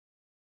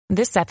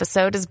This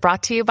episode is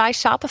brought to you by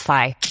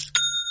Shopify.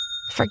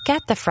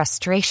 Forget the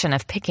frustration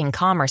of picking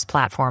commerce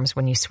platforms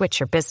when you switch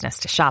your business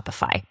to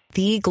Shopify,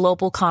 the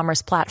global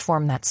commerce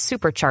platform that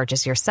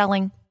supercharges your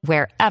selling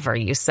wherever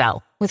you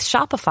sell. With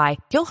Shopify,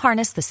 you'll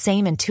harness the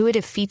same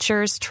intuitive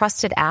features,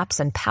 trusted apps,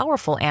 and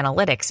powerful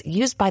analytics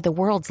used by the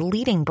world's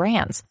leading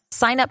brands.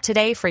 Sign up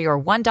today for your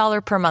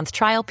 $1 per month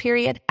trial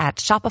period at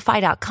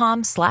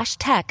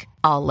shopify.com/tech,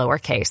 all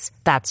lowercase.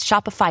 That's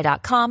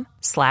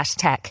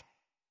shopify.com/tech.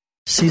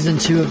 Season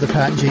 2 of the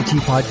Pat and JT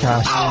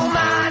podcast. Oh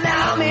man,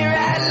 I'm here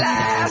at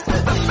last. The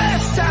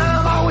best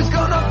time, always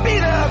gonna be the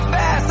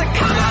best.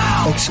 Come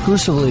on!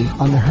 Exclusively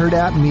on the Herd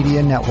App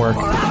Media Network.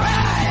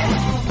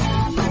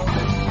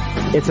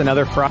 It's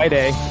another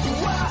Friday.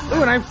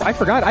 Ooh, and I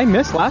forgot, I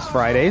missed last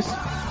Fridays.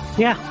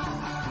 Yeah,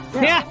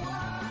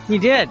 you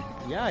did.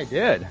 Yeah, I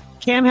did.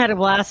 Cam had a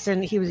blast,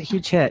 and he was a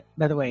huge hit,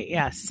 by the way.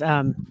 Yes,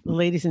 the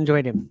ladies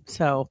enjoyed him.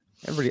 So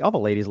Everybody, all the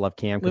ladies love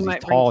Cam because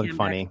he's tall and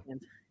funny.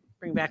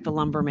 Bring back the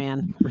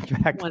Lumberman. Bring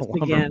back once the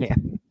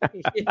Lumberman.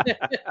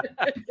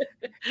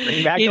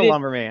 Bring back the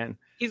Lumberman.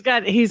 He's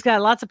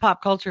got lots of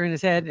pop culture in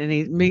his head,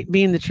 and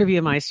being the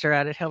trivia meister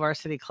out at Hill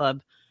Varsity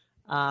Club,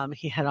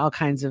 he had all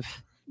kinds of.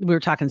 We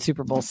were talking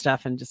Super Bowl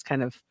stuff and just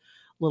kind of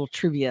little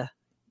trivia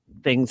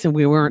things, and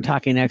we weren't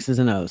talking X's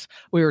and O's.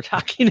 We were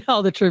talking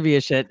all the trivia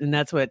shit, and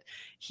that's what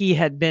he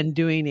had been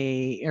doing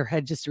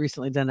had just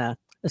recently done a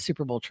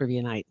Super Bowl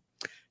trivia night.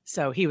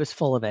 So he was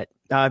full of it.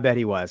 I bet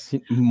he was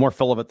more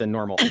full of it than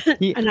normal.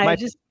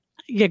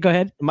 Go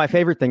ahead. My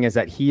favorite thing is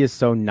that he is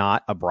so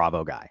not a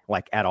Bravo guy,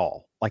 like at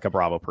all, like a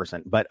Bravo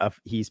person, but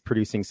he's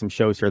producing some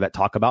shows here that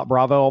talk about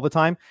Bravo all the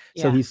time.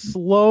 Yeah. So he's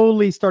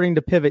slowly starting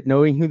to pivot,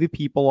 knowing who the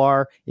people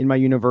are in my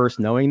universe,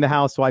 knowing the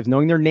housewives,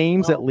 knowing their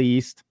names at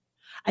least.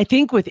 I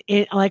think with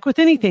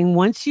anything,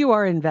 once you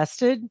are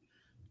invested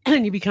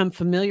and you become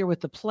familiar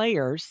with the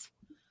players,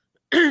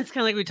 it's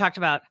kind of like we talked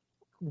about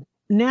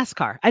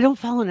NASCAR. I don't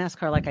follow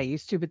NASCAR like I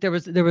used to, but there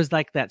was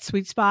like that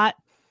sweet spot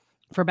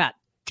for about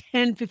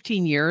 10,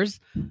 15 years,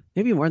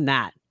 maybe more than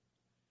that.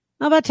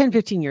 About 10,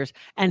 15 years.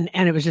 And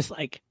it was just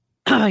like,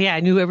 oh yeah, I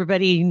knew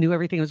everybody, knew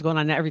everything was going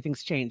on.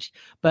 Everything's changed.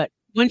 But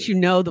once you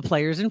know the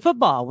players in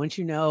football, once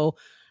you know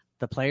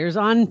the players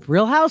on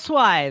Real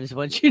Housewives,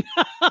 once you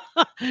know,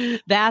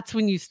 that's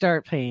when you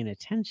start paying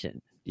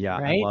attention. Yeah.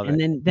 Right. I love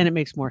and it. then it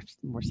makes more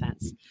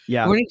sense.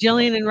 Yeah. Morning,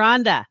 Jillian and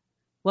Rhonda.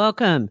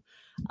 Welcome.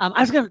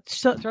 I was going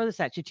to throw this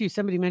at you too.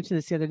 Somebody mentioned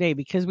this the other day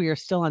because we are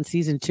still on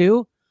season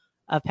 2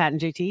 of Pat and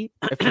JT.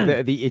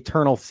 the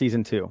eternal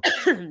season 2.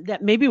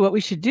 That maybe what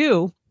we should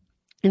do,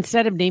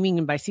 instead of naming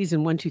them by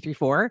season 1, 2, 3,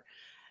 4,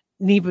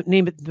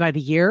 name it by the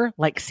year,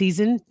 like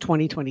season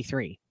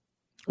 2023.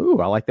 Ooh,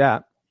 I like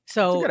that.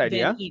 So that's a good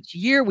idea. Each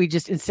year we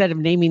just, instead of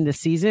naming the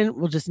season,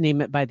 we'll just name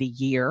it by the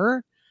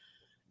year.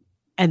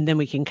 And then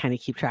we can kind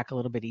of keep track a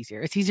little bit easier.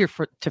 It's easier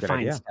to good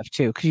find idea. stuff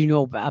too, because you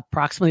know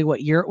approximately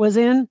what year it was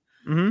in.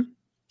 Mm-hmm.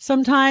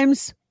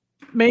 Sometimes,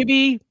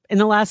 maybe in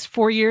the last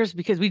 4 years,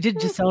 because we did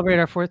just celebrate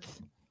our 4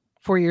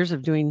 years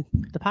of doing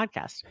the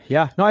podcast.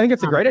 Yeah, no, I think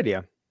it's a great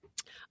idea.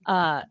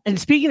 And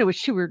speaking of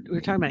which, too,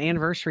 we're talking about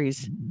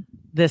anniversaries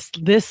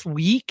this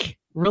week.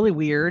 Really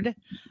weird.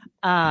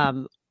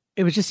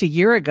 It was just a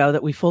year ago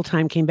that we full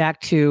time came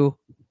back to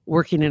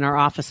working in our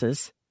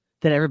offices.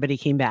 That everybody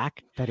came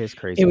back. That is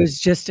crazy. It was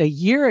just a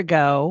year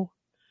ago.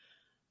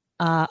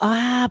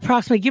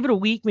 Approximately, give it a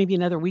week, maybe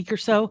another week or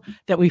so,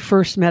 that we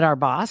first met our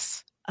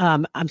boss.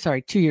 I'm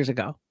sorry, 2 years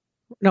ago.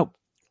 No,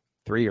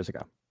 3 years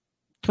ago.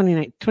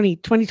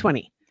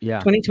 2020. Yeah.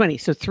 2020.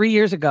 So 3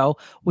 years ago,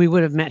 we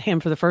would have met him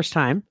for the first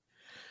time.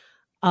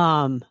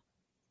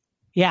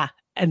 Yeah.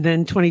 And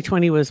then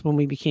 2020 was when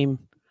we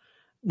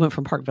went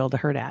from Parkville to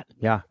Hurrdat.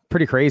 Yeah.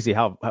 Pretty crazy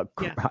how the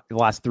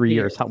last 3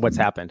 years, what's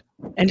happened.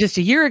 And just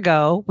a year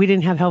ago, we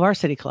didn't have Hill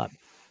Varsity Club.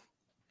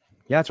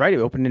 Yeah, that's right. It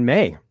opened in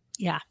May.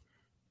 Yeah.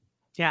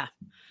 Yeah.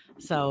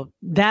 So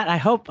that I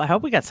hope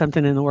we got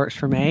something in the works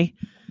for May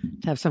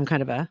to have some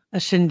kind of a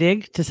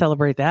shindig to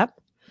celebrate that.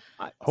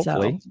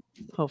 Hopefully.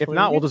 So, if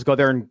not, we'll just go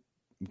there and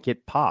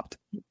get popped.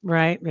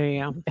 Right. There you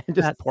go. And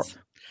just pour.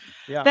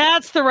 Yeah.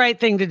 That's the right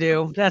thing to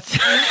do. That's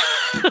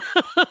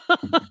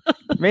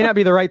may not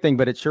be the right thing,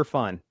 but it's sure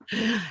fun.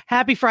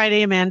 Happy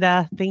Friday,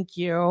 Amanda. Thank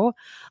you.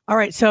 All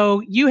right.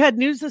 So you had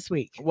news this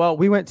week. Well,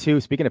 we went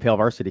to, speaking of Hill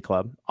Varsity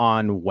Club,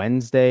 on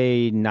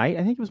Wednesday night,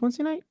 I think it was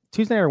Wednesday night,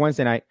 Tuesday or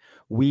Wednesday night,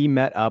 we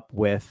met up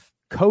with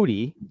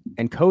Cody.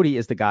 And Cody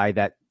is the guy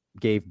that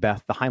gave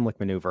Beth the Heimlich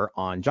maneuver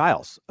on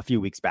Giles a few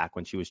weeks back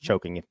when she was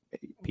choking. If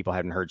people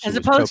hadn't heard, as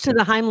opposed to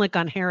the Heimlich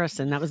on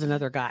Harrison, that was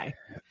another guy.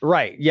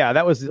 Right. Yeah.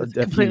 That was a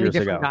few years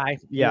ago. Guy.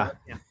 Yeah.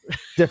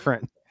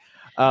 Different.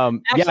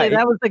 Actually,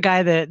 that was the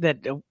guy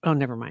that oh,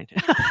 never mind.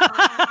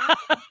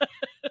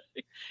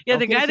 Yeah,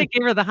 the guy that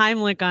gave her the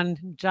Heimlich on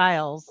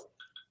Giles.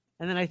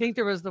 And then I think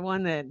there was the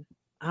one that,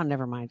 oh,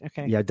 never mind.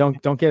 Okay. Yeah,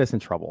 don't get us in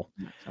trouble.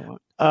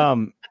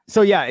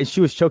 So yeah,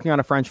 she was choking on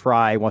a French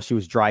fry while she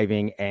was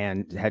driving,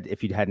 and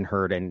if you hadn't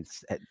heard, and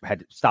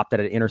had stopped at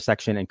an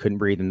intersection and couldn't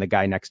breathe, and the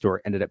guy next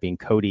door ended up being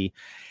Cody.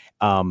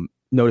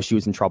 noticed she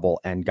was in trouble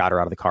and got her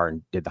out of the car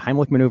and did the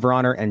Heimlich maneuver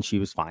on her, and she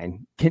was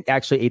fine.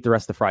 Actually ate the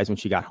rest of the fries when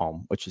she got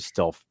home, which is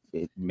still,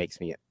 it makes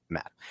me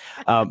mad.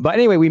 But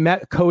anyway, we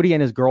met Cody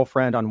and his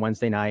girlfriend on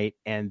Wednesday night,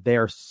 and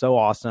they're so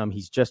awesome.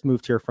 He's just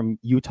moved here from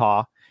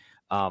Utah,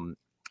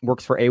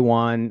 works for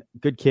A1,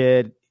 good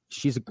kid.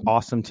 She's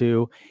awesome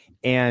too.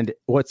 And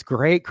what's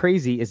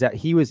crazy is that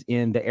he was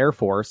in the Air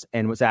Force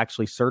and was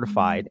actually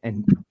certified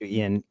and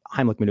in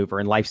Heimlich maneuver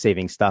and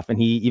life-saving stuff. And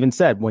he even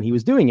said when he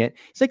was doing it,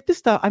 he's like, this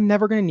stuff, I'm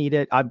never going to need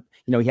it.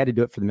 He had to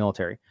do it for the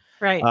military.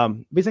 Right. But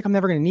he's like, I'm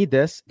never going to need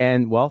this.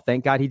 And well,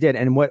 thank God he did.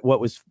 And what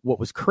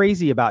was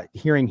crazy about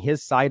hearing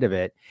his side of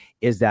it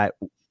is that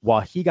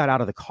while he got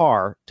out of the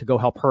car to go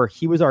help her,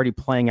 he was already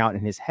playing out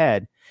in his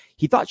head.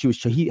 He thought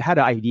he had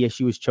an idea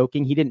she was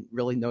choking. He didn't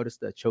really notice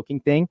the choking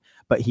thing,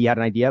 but he had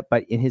an idea.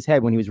 But in his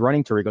head, when he was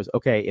running to her, he goes,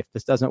 okay, if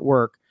this doesn't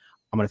work,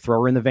 I'm going to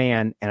throw her in the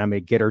van and I'm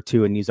going to get her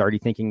too. And he's already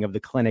thinking of the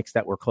clinics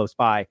that were close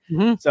by.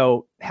 Mm-hmm.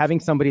 So having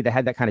somebody that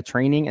had that kind of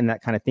training and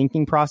that kind of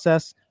thinking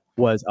process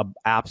was an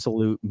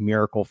absolute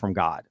miracle from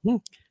God,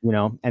 and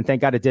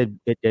thank God it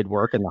did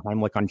work. And the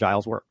Heimlich on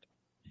Giles worked.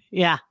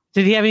 Yeah.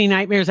 Did he have any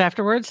nightmares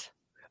afterwards?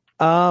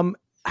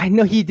 I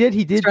know he did.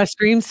 Stress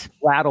dreams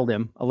rattled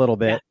him a little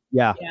bit.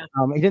 Yeah.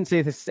 He didn't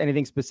say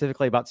anything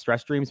specifically about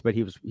stress dreams, but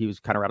he was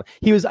kind of rattled.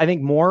 He was, I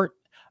think, more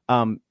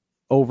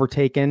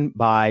overtaken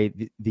by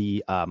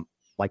the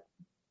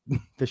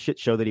the shit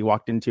show that he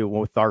walked into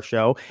with our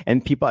show,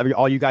 and people,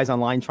 all you guys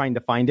online trying to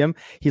find him.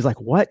 He's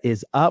like, what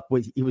is up?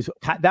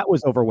 That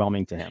was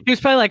overwhelming to him. He was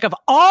probably like, of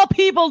all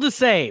people to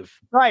save.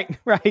 Right.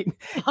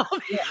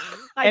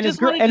 I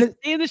just wanted to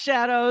stay in the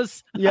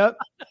shadows. Yep.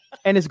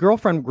 And his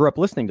girlfriend grew up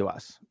listening to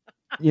us.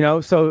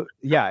 So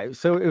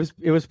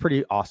it was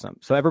pretty awesome.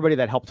 So everybody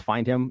that helped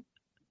find him,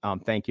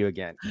 thank you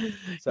again.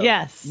 So,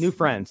 yes. New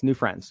friends.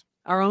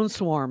 Our own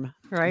swarm,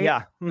 right?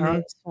 Yeah. Mm-hmm. Our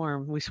own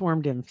swarm. We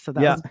swarmed him. So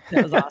that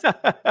was awesome.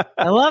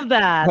 I love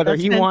that. Whether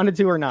he wanted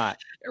to or not.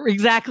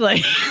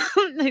 Exactly.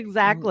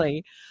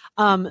 Exactly.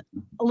 A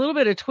little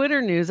bit of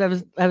Twitter news. I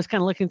was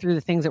kind of looking through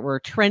the things that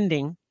were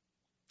trending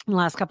in the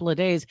last couple of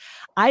days.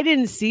 I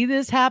didn't see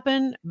this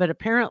happen, but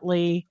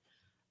apparently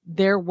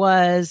there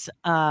was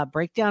a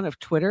breakdown of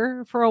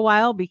Twitter for a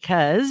while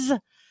because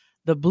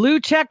the blue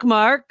check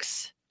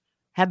marks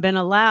have been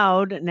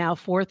allowed now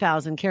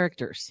 4,000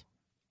 characters.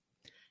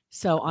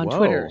 So on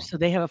Twitter, so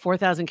they have a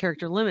 4,000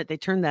 character limit. They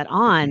turned that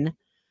on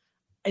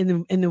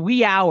in the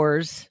wee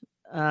hours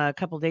a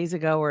couple of days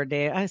ago, or a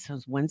day. I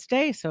suppose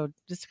Wednesday, so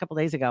just a couple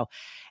of days ago,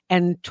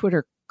 and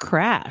Twitter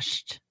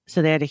crashed.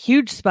 So they had a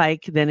huge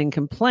spike then in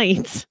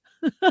complaints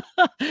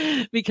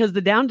because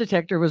the down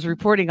detector was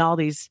reporting all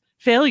these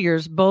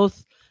failures,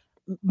 both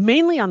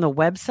mainly on the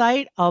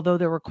website, although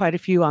there were quite a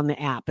few on the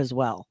app as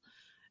well,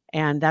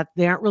 and that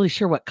they aren't really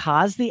sure what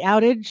caused the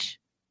outage.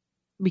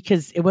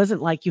 Because it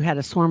wasn't like you had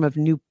a swarm of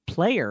new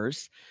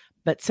players,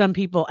 but some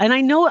people, and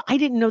I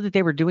didn't know that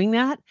they were doing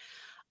that.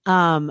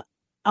 All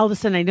of a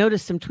sudden I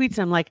noticed some tweets and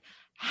I'm like,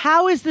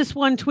 how is this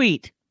one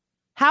tweet?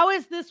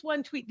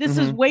 This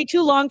is way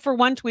too long for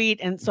one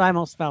tweet. And so I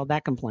almost filed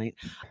that complaint.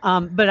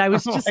 But I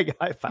was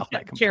I filed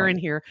that complaint. Karen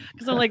here.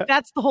 Because I'm like,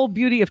 that's the whole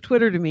beauty of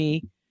Twitter to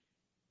me,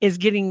 is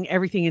getting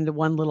everything into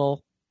one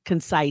little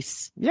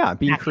concise. Yeah.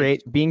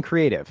 Being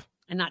creative.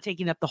 And not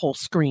taking up the whole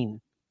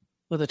screen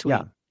with a tweet.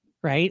 Yeah.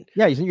 Right?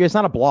 Yeah, it's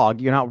not a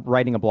blog. You're not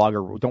writing a blog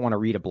or don't want to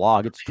read a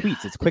blog. It's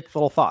tweets. It's quick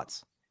little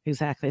thoughts.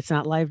 Exactly. It's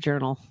not live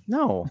journal.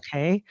 No.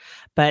 Okay.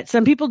 But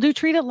some people do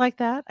treat it like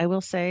that. I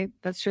will say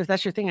that's true. If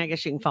that's your thing, I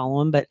guess you can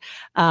follow him. But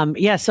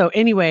so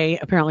anyway,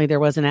 apparently there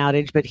was an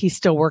outage, but he's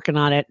still working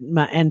on it.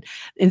 And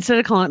instead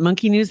of calling it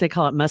monkey news, they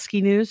call it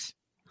musky news.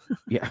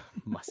 Yeah.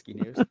 Musky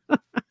news.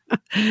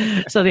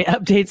 So the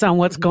updates on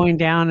what's going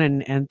down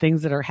and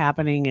things that are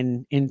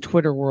happening in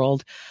Twitter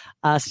world,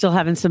 still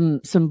having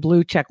some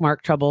blue check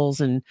mark troubles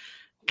and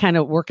kind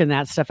of working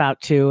that stuff out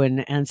too.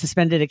 And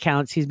suspended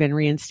accounts he's been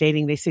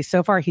reinstating. They say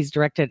so far he's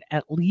reinstated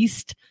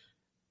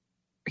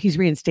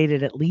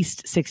at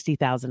least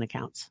 60,000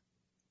 accounts.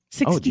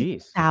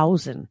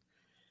 60,000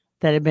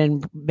 that have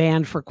been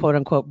banned for quote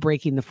unquote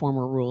breaking the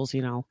former rules,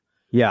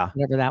 Yeah.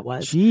 Whatever that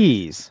was.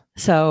 Jeez.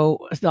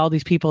 So all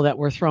these people that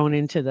were thrown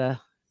into the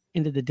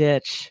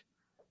ditch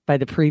by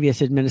the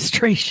previous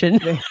administration.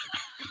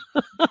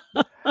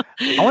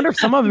 I wonder if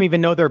some of them even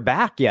know they're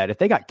back yet. If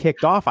they got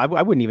kicked off, I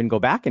wouldn't even go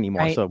back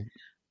anymore. Right. So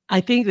I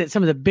think that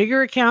some of the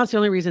bigger accounts, the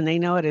only reason they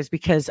know it is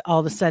because all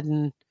of a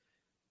sudden,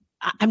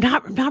 I'm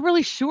not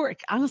really sure.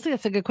 Honestly,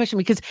 that's a good question,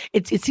 because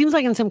it seems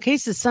like in some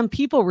cases, some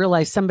people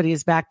realize somebody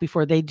is back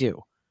before they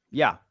do.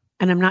 Yeah.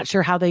 And I'm not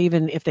sure how they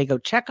if they go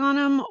check on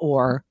them,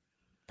 or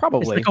probably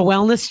it's like a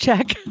wellness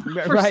check.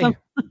 Right.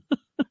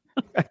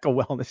 Like a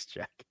wellness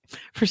check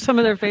for some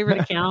of their favorite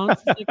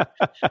accounts. Like,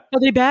 are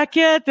they back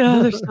yet?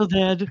 Oh, they're still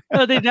dead.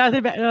 Oh, they're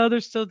back. Oh, they're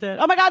still dead.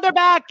 Oh my God, they're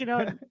back.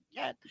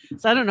 Yeah.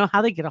 So I don't know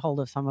how they get a hold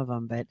of some of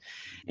them, but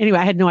anyway,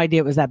 I had no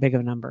idea it was that big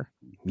of a number.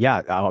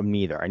 Yeah,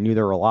 neither. I knew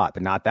there were a lot,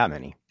 but not that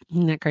many.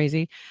 Isn't that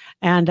crazy?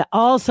 And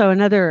also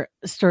another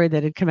story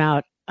that had come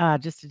out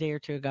just a day or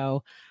two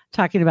ago,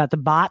 talking about the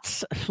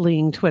bots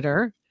fleeing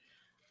Twitter.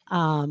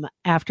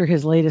 after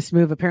his latest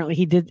move. Apparently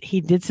he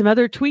did some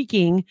other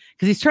tweaking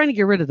because he's trying to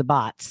get rid of the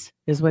bots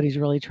is what he's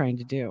really trying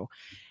to do.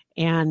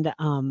 And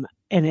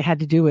it had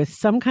to do with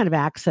some kind of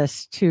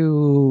access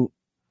to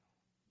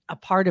a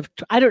part of,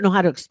 I don't know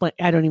how to explain.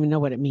 I don't even know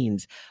what it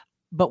means,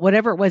 but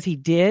whatever it was he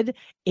did,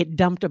 it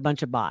dumped a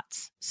bunch of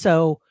bots.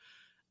 So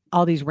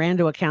all these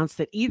rando accounts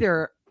that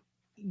either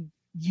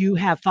you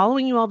have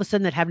following you all of a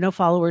sudden that have no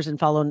followers and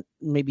follow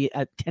maybe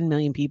 10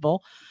 million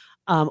people,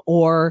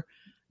 or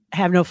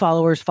have no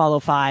followers, follow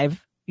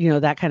 5,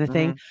 that kind of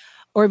thing.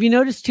 Or have you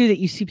noticed too that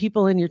you see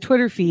people in your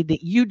Twitter feed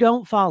that you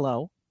don't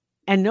follow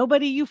and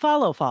nobody you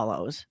follow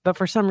follows, but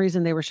for some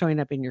reason they were showing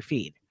up in your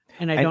feed.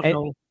 And I don't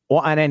know.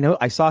 Well, and I know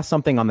I saw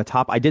something on the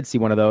top. I did see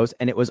one of those,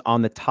 and it was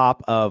on the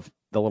top of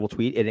the little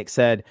tweet, and it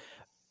said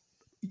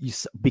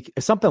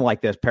something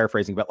like this,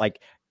 paraphrasing, but like,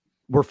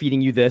 we're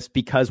feeding you this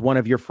because one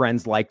of your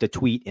friends liked a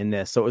tweet in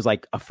this. So it was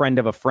like a friend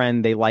of a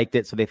friend. They liked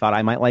it, so they thought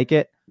I might like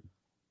it.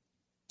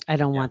 I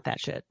don't want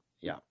that shit.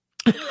 Yeah.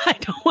 I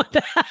don't want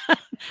that.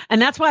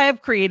 And that's why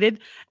I've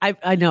created,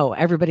 I know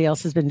everybody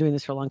else has been doing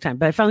this for a long time,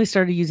 but I finally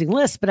started using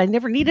lists, but I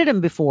never needed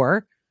them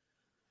before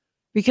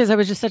because I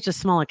was just such a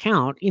small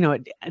account,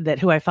 that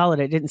who I followed,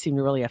 it didn't seem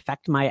to really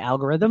affect my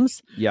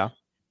algorithms. Yeah.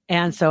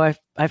 And so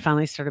I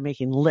finally started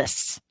making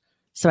lists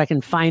so I can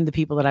find the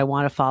people that I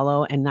want to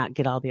follow and not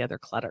get all the other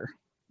clutter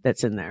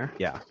that's in there.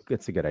 Yeah.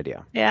 It's a good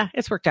idea. Yeah.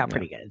 It's worked out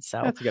pretty good.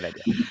 So that's a good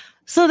idea.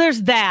 So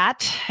there's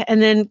that.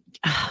 And then,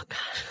 oh God,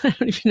 I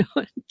don't even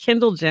know.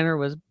 Kendall Jenner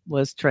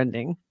was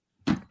trending.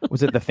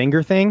 Was it the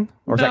finger thing?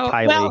 Or was that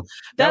Kylie? Well,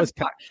 that's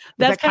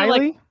kind of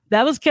like,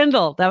 that was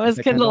Kendall. That was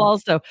Kendall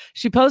also.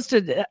 She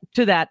posted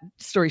to that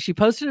story. She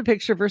posted a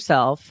picture of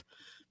herself,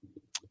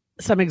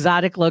 some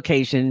exotic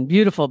location,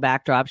 beautiful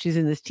backdrop. She's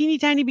in this teeny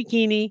tiny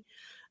bikini,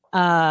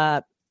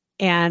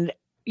 and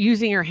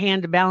using her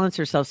hand to balance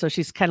herself. So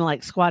she's kind of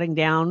like squatting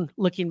down,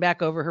 looking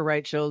back over her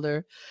right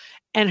shoulder.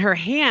 And her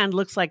hand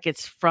looks like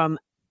it's from,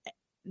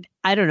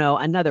 I don't know,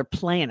 another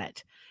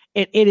planet.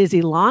 It is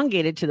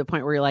elongated to the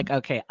point where you're like,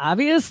 okay,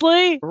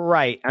 obviously.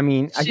 Right. I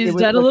mean, she's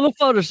done a little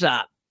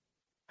Photoshop.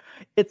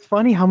 It's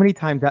funny how many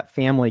times that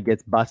family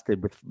gets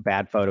busted with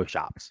bad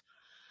Photoshops.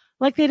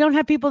 Like they don't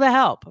have people to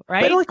help,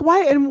 right? But like,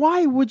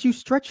 why would you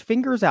stretch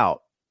fingers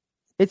out?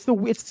 It's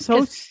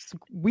so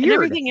weird. And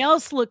everything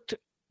else looked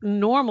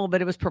normal,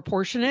 but it was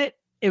proportionate.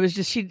 It was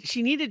just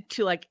she needed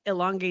to like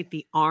elongate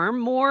the arm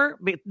more,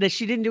 but that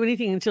she didn't do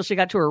anything until she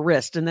got to her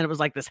wrist, and then it was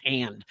like this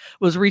hand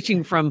was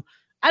reaching from,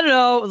 I don't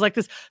know, it was like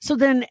this. So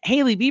then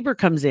Hailey Bieber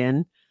comes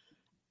in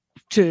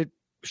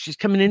she's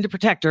coming in to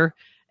protect her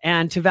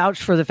and to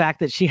vouch for the fact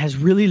that she has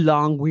really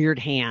long, weird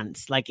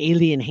hands, like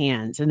alien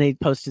hands. And they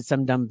posted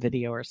some dumb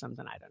video or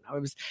something. I don't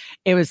know.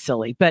 It was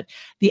silly. But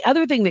the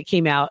other thing that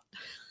came out,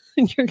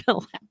 and you're gonna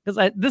laugh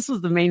because this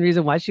was the main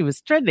reason why she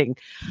was trending.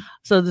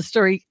 So the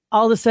story,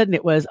 all of a sudden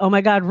it was, oh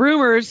my God,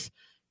 rumors,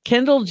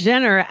 Kendall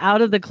Jenner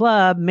out of the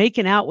club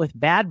making out with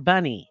Bad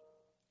Bunny.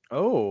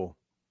 Oh.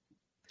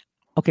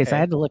 Okay, so I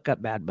had to look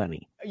up Bad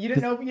Bunny. You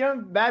didn't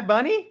know Bad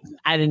Bunny?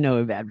 I didn't know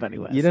who Bad Bunny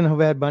was. You didn't know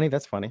Bad Bunny?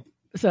 That's funny.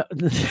 So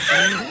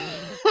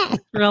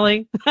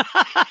really?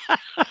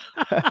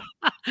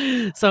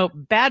 So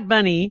Bad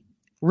Bunny,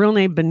 real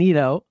name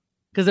Benito,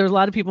 because there was a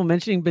lot of people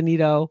mentioning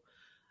Benito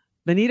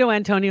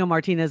Antonio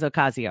Martinez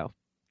Ocasio.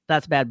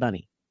 That's Bad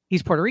Bunny.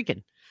 He's Puerto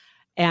Rican.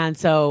 And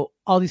so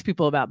all these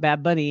people about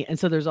Bad Bunny. And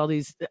so there's all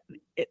these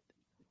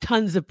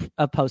tons of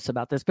posts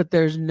about this, but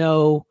there's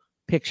no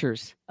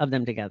pictures of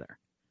them together.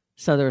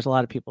 So there was a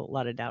lot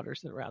of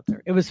doubters that were out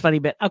there. It was funny,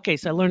 but okay.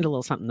 So I learned a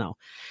little something though.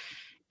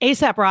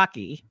 A$AP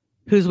Rocky,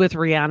 who's with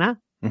Rihanna,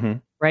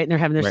 right? And they're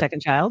having their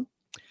second child,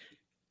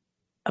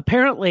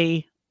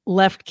 apparently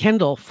left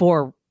Kendall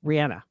for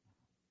Rihanna.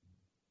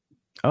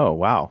 Oh,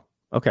 wow.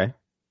 Okay.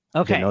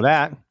 Didn't know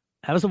that.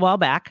 That was a while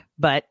back,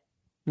 but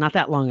not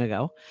that long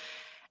ago.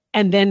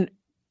 And then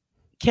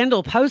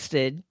Kendall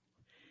posted,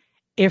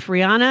 if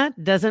Rihanna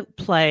doesn't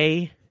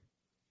play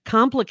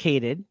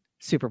Complicated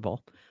Super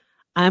Bowl,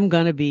 I'm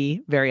going to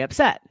be very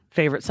upset.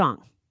 Favorite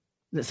song.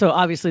 So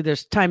obviously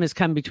there's time has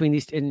come between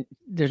these and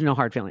there's no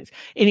hard feelings.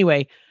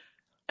 Anyway,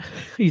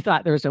 you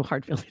thought there was no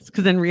hard feelings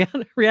because then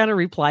Rihanna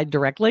replied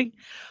directly,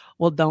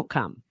 well, don't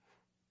come.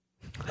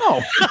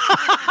 Oh,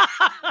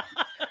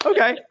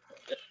 okay.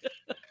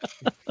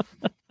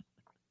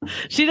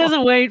 She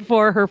doesn't wait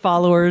for her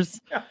followers.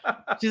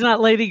 She's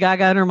not Lady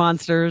Gaga and her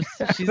monsters.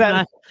 She's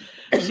not.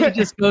 She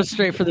just goes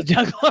straight for the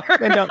juggler.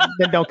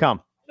 Then don't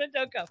come. Then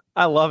don't come.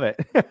 I love it.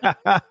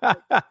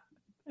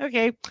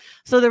 Okay,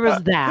 so there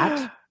was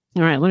that.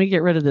 All right, let me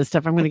get rid of this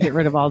stuff. I'm going to get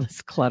rid of all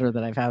this clutter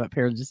that I've had up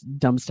here, just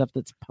dumb stuff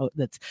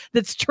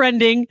that's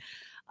trending.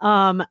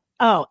 And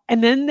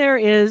then there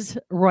is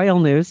royal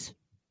news.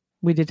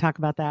 We did talk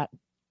about that.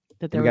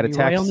 We got a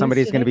text.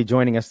 Somebody's going to be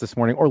joining us this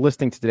morning or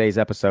listening to today's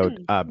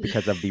episode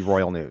because of the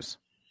royal news.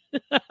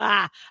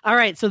 All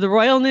right. So the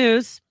royal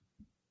news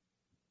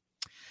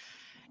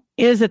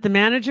is that the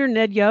manager,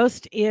 Ned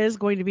Yost, is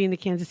going to be in the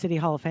Kansas City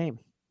Hall of Fame.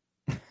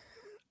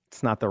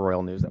 It's not the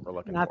royal news that we're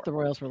looking for. Not the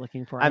Royals we're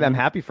looking for. I'm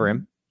happy for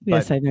him.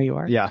 Yes, I know you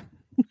are. Yeah.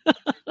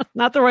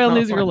 Not the royal Oh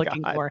news my you're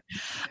looking God. for.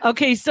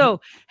 Okay,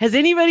 so has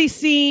anybody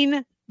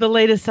seen the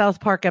latest South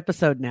Park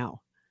episode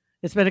now?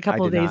 It's been a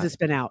couple of did days not. it's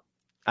been out.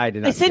 I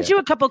did I not. sent see you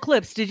it. a couple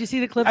clips. Did you see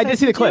the clips? I did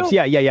see the sent you?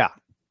 clips. Yeah.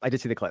 I did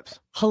see the clips.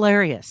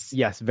 Hilarious.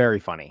 Yes, very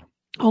funny.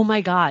 Oh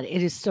my God,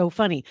 it is so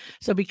funny.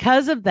 So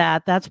because of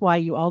that, that's why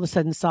you all of a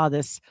sudden saw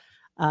this,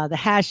 the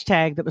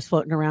hashtag that was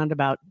floating around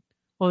about,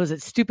 what was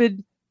it?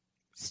 Stupid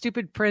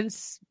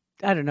prince.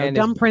 I don't know. And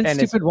Dumb prince,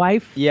 stupid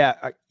wife. Yeah,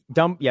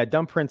 dumb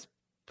prince.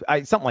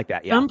 Something like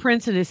that. Yeah. Dumb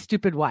prince and his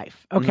stupid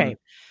wife. Okay.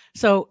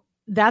 So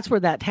that's where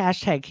that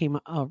hashtag came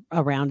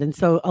around. And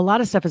so a lot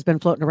of stuff has been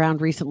floating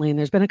around recently. And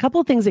there's been a couple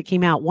of things that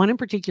came out. One in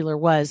particular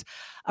was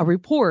a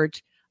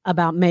report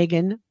about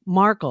Meghan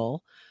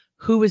Markle,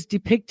 who was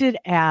depicted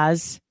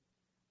as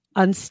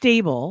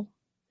unstable.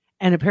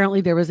 And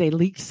apparently there was a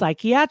leaked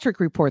psychiatric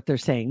report, they're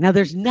saying. Now,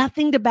 there's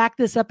nothing to back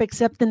this up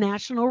except the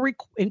National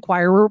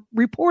Enquirer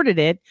reported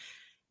it.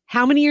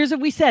 How many years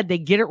have we said they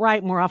get it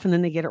right more often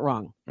than they get it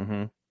wrong?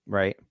 Mm-hmm.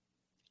 Right.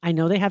 I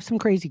know they have some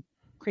crazy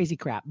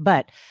crap,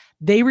 but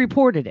they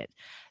reported it.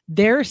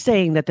 They're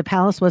saying that the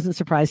palace wasn't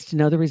surprised to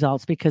know the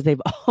results because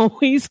they've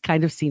always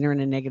kind of seen her in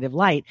a negative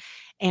light.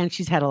 And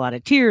she's had a lot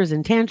of tears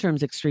and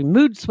tantrums, extreme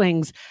mood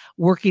swings,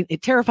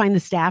 terrifying the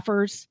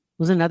staffers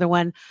was another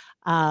one.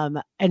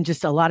 And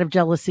just a lot of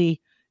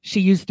jealousy. She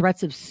used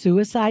threats of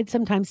suicide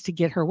sometimes to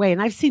get her way.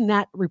 And I've seen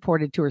that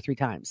reported 2 or 3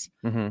 times.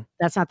 Mm-hmm.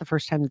 That's not the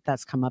first time that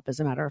that's come up, as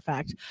a matter of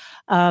fact.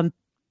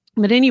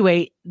 But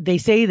anyway, they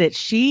say that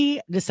she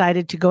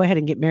decided to go ahead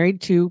and get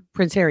married to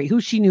Prince Harry, who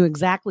she knew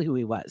exactly who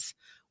he was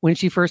when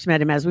she first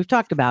met him, as we've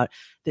talked about,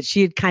 that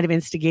she had kind of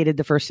instigated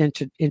the first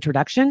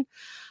introduction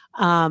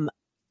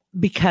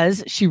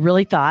because she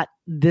really thought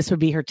this would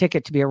be her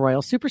ticket to be a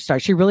royal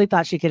superstar. She really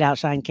thought she could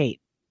outshine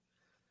Kate.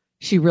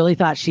 She really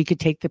thought she could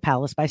take the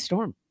palace by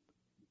storm.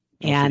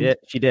 And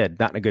she did.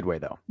 Not in a good way,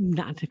 though.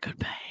 Not in a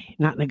good way.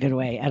 Not in a good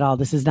way at all.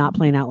 This is not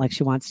playing out like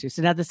she wants to.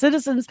 So now the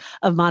citizens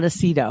of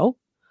Montecito,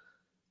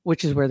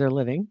 which is where they're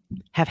living,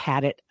 have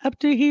had it up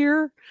to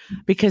here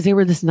because they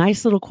were this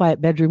nice little quiet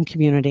bedroom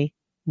community.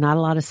 Not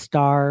a lot of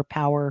star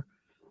power.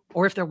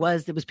 Or if there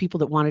was, it was people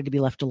that wanted to be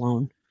left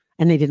alone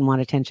and they didn't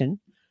want attention.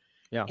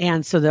 Yeah.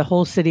 And so the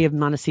whole city of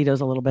Montecito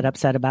is a little bit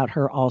upset about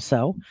her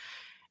also.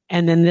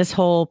 And then this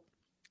whole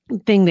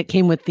thing that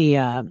came with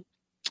the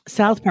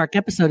South Park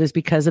episode is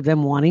because of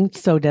them wanting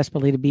so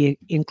desperately to be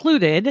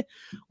included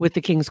with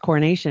the king's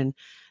coronation.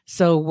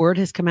 So word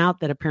has come out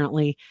that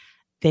apparently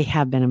they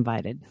have been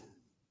invited.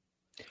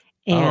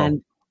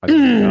 And are they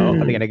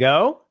going to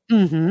go?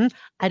 Mm-hmm.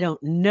 I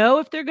don't know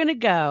if they're going to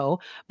go,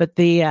 but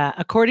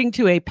according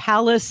to a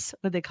palace,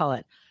 what do they call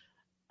it?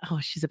 Oh,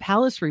 she's a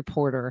palace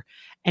reporter.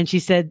 And she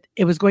said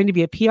it was going to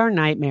be a PR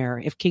nightmare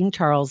if King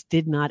Charles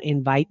did not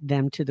invite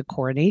them to the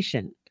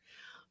coronation.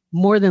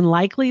 More than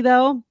likely,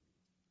 though,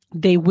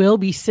 they will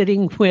be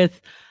sitting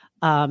with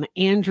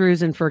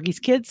Andrew's and Fergie's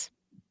kids,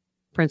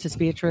 Princess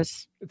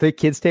Beatrice. The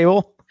kids'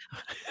 table?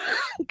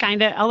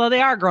 Kind of, although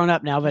they are grown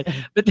up now, but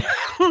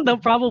they'll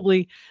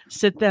probably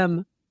sit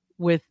them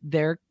with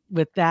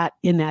that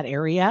in that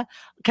area,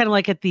 kind of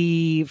like at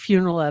the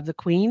funeral of the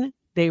Queen.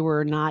 They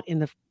were not in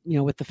the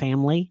with the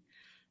family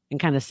and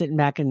kind of sitting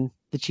back in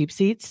the cheap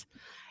seats.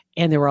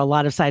 And there were a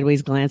lot of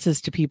sideways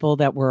glances to people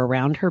that were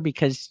around her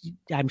because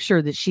I'm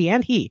sure that she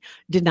and he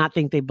did not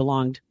think they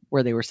belonged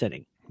where they were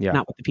sitting,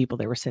 not with the people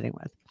they were sitting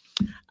with.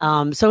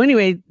 So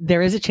anyway,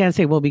 there is a chance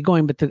they will be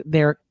going, but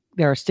there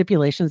are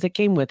stipulations that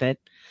came with it.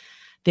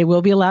 They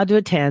will be allowed to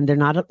attend.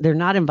 They're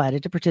not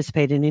invited to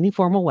participate in any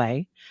formal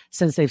way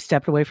since they've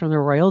stepped away from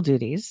their royal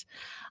duties.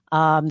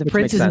 The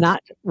prince is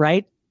not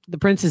right. The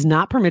prince is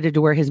not permitted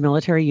to wear his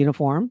military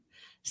uniform.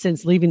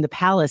 Since leaving the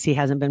palace, he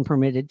hasn't been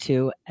permitted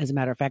to, as a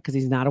matter of fact, because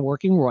he's not a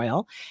working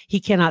royal. He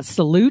cannot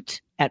salute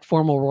at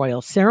formal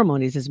royal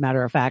ceremonies, as a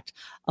matter of fact,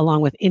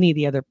 along with any of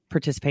the other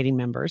participating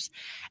members.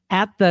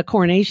 At the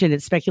coronation,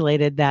 it's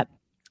speculated that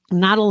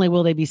not only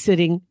will they be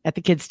sitting at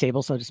the kids'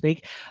 table, so to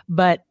speak,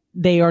 but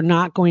they are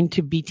not going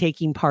to be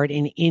taking part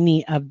in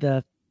any of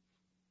the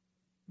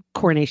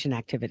coronation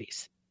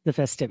activities, the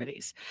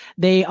festivities.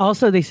 They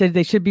said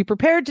they should be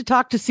prepared to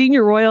talk to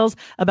senior royals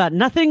about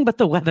nothing but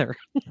the weather.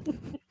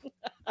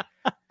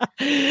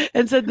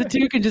 And said the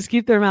two can just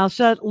keep their mouths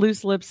shut,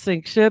 loose lips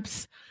sink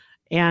ships.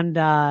 And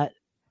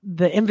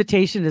the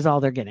invitation is all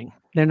they're getting.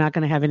 They're not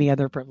going to have any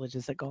other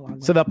privileges that go along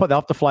with it. So they'll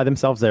have to fly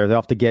themselves there. They'll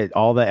have to get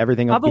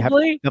everything.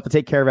 Probably. They'll have to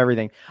take care of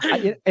everything.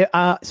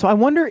 So I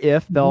wonder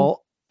if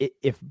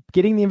if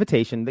getting the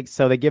invitation,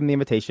 so they give them the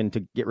invitation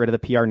to get rid of the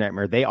PR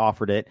nightmare, they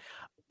offered it.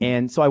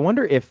 And so I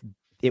wonder if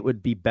it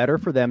would be better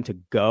for them to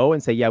go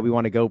and say, yeah, we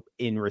want to go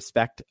in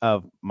respect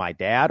of my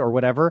dad or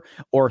whatever,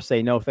 or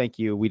say, no, thank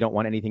you. We don't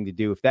want anything to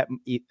do with that.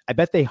 I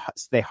bet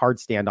they hard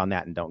stand on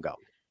that and don't go.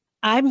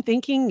 I'm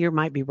thinking you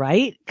might be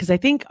right, because I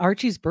think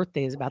Archie's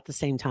birthday is about the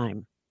same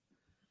time.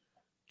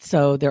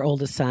 So their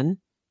oldest son.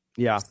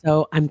 Yeah.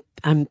 So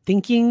I'm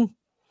thinking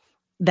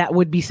that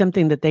would be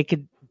something that they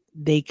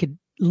could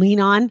lean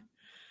on.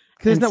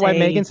 Because isn't that why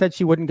Meghan said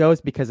she wouldn't go?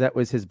 Is because that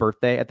was his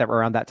birthday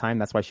around that time.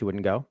 That's why she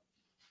wouldn't go.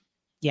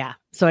 Yeah.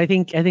 So I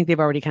think they've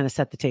already kind of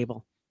set the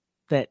table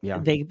that Yeah.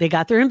 they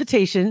got their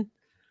invitation.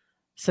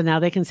 So now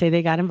they can say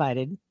they got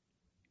invited,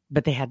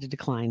 but they had to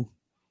decline.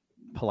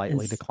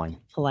 Politely It's- decline.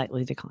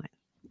 Politely decline,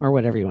 or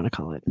whatever you want to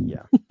call it.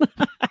 Yeah.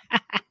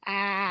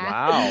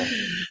 Wow.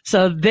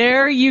 So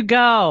there you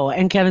go.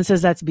 And Kevin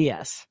says that's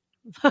BS.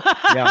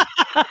 Yeah.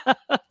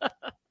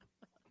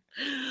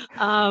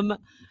 All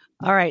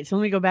right. So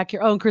let me go back here.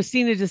 Oh, and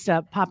Christina just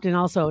popped in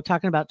also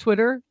talking about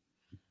Twitter.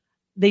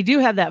 They do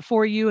have that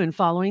For You and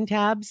following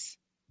tabs.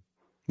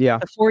 Yeah.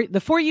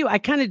 The For You, I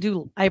kind of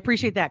do. I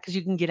appreciate that because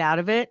you can get out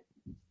of it.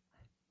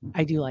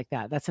 I do like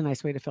that. That's a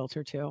nice way to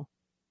filter too.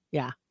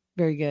 Yeah.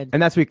 Very good.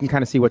 And that's where you can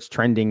kind of see what's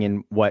trending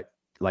and what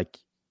like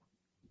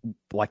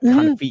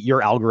kind of feed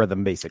your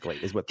algorithm basically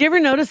is what. Do you ever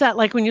notice that,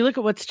 like when you look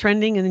at what's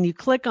trending and then you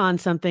click on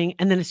something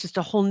and then it's just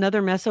a whole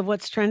nother mess of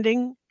what's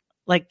trending?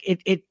 Like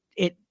it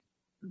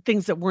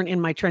things that weren't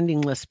in my trending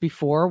list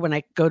before. When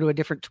I go to a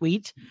different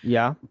tweet,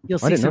 Yeah. you'll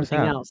I see didn't notice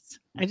something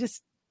that.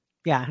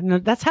 else. No,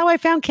 that's how I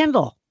found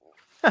Kendall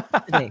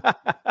today.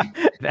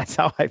 That's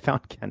how I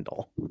found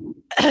Kendall.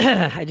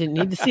 I didn't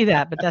need to see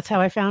that, but that's how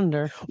I found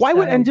her. Why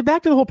would So, and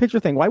back to the whole picture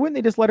thing? Why wouldn't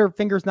they just let her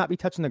fingers not be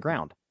touching the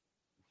ground?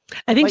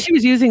 I think like- she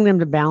was using them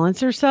to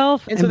balance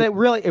herself. And so that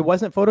really it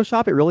wasn't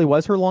Photoshop. It really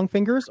was her long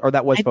fingers, or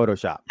that was I-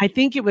 Photoshop. I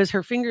think it was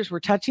her fingers were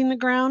touching the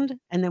ground,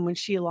 and then when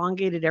she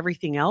elongated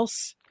everything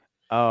else,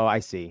 Oh, I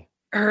see.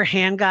 her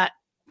hand got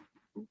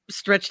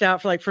stretched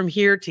out for like from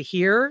here to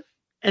here.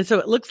 And so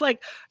it looks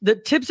like the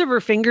tips of her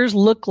fingers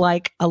look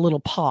like a little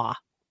paw.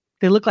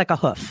 They look like a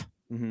hoof.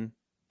 Mm-hmm.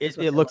 That's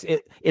what It they looks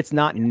it's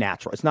not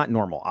natural. It's not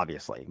normal,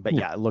 obviously, but No.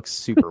 yeah, it looks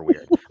super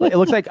weird. It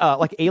looks like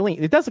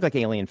alien. It does look like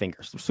alien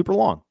fingers, super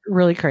long.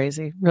 Really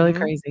crazy. Really Mhm.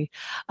 crazy.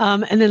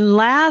 And then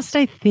last,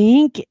 I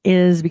think,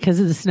 is because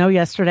of the snow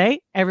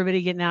yesterday,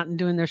 everybody getting out and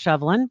doing their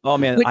shoveling. Oh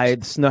man, Which- I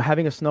had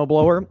having a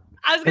snowblower.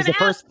 I was It's going to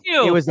the ask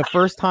you. It was the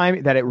first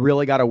time that it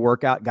really got a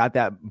workout. Got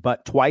that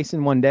butt twice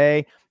in one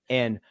day,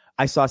 and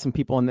I saw some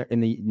people in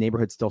the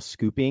neighborhood still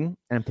scooping,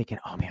 and I'm thinking,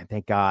 oh man,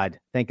 thank God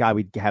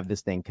we have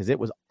this thing because it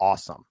was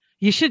awesome.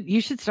 You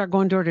should start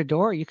going door to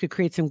door. You could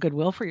create some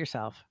goodwill for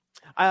yourself.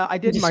 I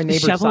did Just my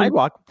neighbor's shoveling.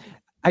 sidewalk.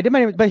 I did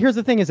but here's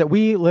the thing: is that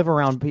we live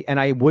around, and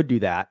I would do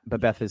that,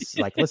 but Beth is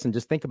like, listen,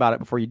 just think about it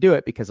before you do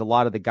it, because a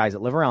lot of the guys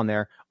that live around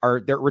there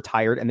they're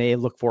retired and they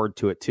look forward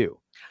to it too.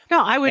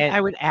 No, I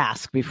And- would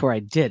ask before I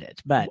did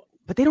it, but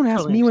they don't ask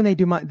Totally. me when they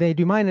do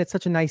mine. And it's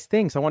such a nice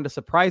thing, so I wanted to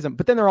surprise them.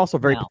 But then they're also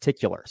very No.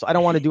 particular, so I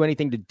don't want to do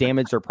anything to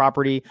damage their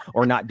property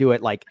or not do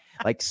it like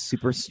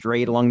super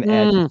straight along the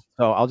edge.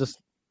 So I'll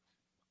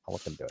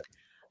let them do it.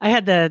 I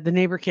had the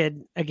neighbor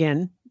kid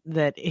again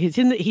that he's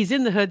in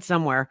the hood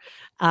somewhere.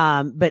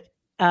 But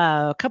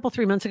a couple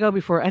 3 months ago,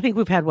 before I think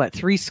we've had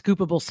 3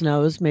 scoopable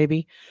snows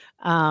maybe.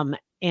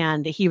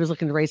 And he was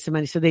looking to raise some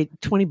money, so they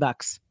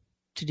 $20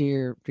 to do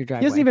your driveway.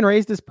 He hasn't even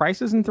raised his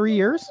prices in 3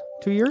 years,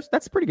 2 years.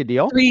 That's a pretty good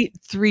deal.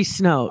 three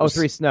snows. Oh,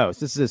 3 snows.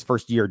 This is his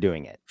first year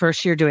doing it.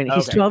 First year doing it.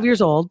 He's Okay. 12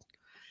 years old,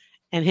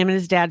 and him and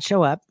his dad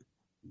show up,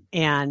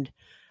 and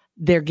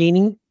they're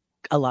gaining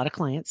a lot of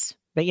clients.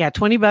 But yeah,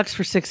 $20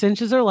 for 6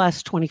 inches or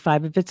less,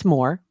 25 if it's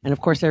more, and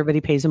of course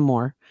everybody pays him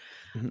more,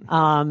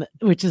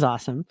 which is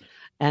awesome.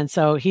 And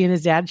so he and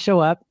his dad show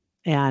up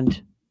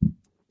and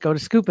go to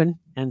scooping,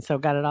 and so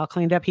got it all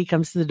cleaned up. He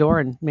comes to the door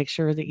and makes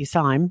sure that you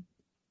saw him.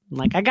 I'm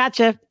like, I got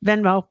you,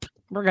 Venmo,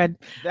 we're good.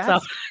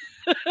 That's,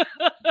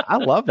 I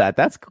love that.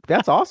 That's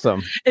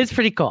awesome. It's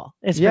pretty cool.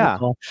 It's Yeah. pretty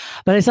cool.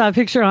 But I saw a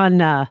picture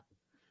on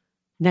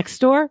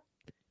Nextdoor,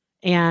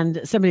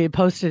 and somebody had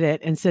posted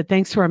it and said,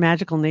 thanks to our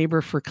magical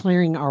neighbor for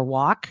clearing our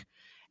walk.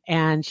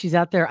 And she's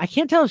out there. I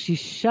can't tell if she's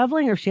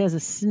shoveling or if she has a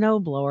snow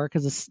blower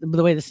because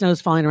the way the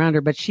snow's falling around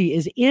her, but she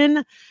is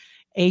in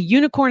a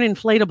unicorn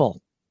inflatable.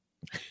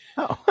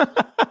 Oh.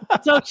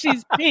 So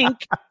she's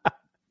pink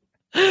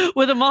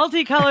with a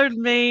multicolored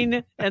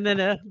mane and then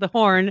the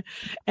horn,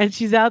 and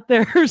she's out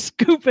there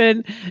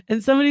scooping.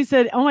 And somebody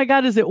said, oh my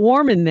God, is it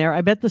warm in there?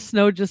 I bet the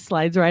snow just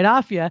slides right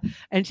off you.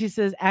 And she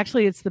says,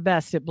 actually, it's the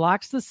best. It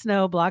blocks the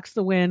snow, blocks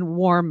the wind,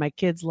 warm. My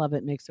kids love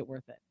it, makes it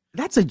worth it.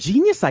 That's a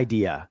genius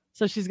idea.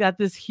 So she's got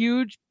this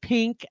huge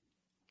pink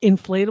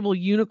inflatable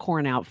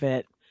unicorn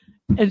outfit,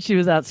 and she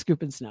was out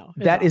scooping snow.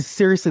 That's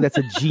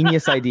a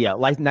genius idea.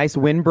 Like nice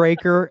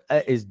windbreaker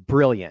is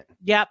brilliant.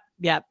 Yep,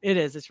 it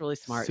is. It's really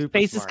smart. Super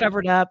Face is smart.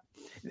 covered up.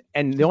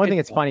 And the only thing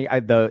that's cool. funny,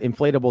 the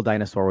inflatable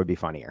dinosaur would be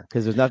funnier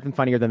because there's nothing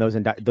funnier than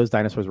those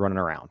dinosaurs running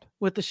around.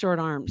 With the short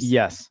arms.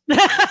 Yes,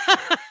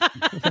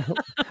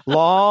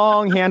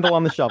 long handle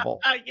on the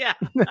shovel. Yeah.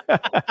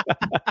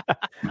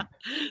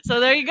 So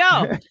there you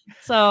go.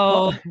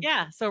 So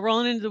yeah. So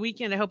rolling into the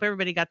weekend, I hope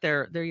everybody got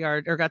their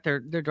yard or got their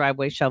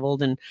driveway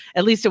shoveled, and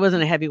at least it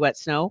wasn't a heavy wet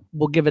snow.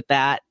 We'll give it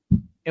that.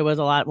 It was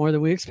a lot more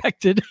than we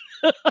expected.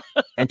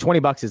 And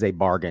 $20 is a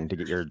bargain to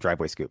get your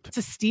driveway scooped. It's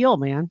a steal,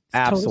 man. It's a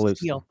total Absolute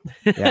steal.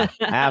 Yeah,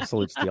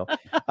 absolute steal.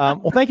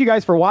 Well, thank you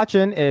guys for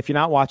watching. If you're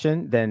not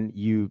watching, then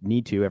you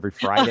need to. Every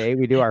Friday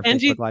we do our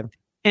Angie- Facebook Live.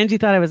 Angie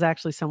thought I was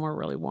actually somewhere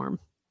really warm.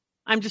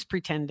 I'm just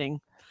pretending.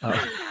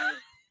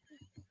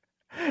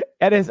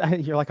 Ed is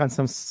you're like on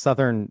some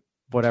southern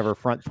whatever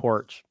front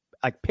porch.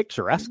 Like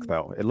picturesque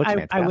though. It looks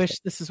fantastic. I wish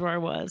this is where I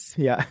was.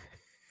 Yeah.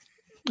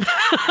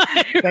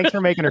 Thanks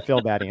for making her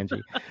feel bad,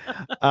 Angie.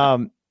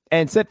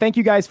 And so thank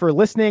you guys for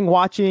listening,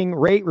 watching,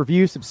 rate,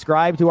 review,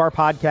 subscribe to our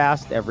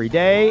podcast every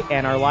day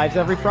and our lives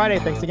every Friday.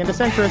 Thanks again to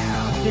Centris.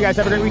 See you guys.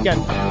 Have a great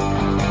weekend.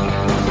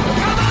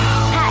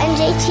 Pat and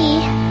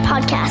JT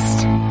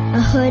Podcast, a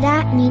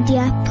Hurrdat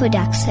Media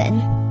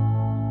Production.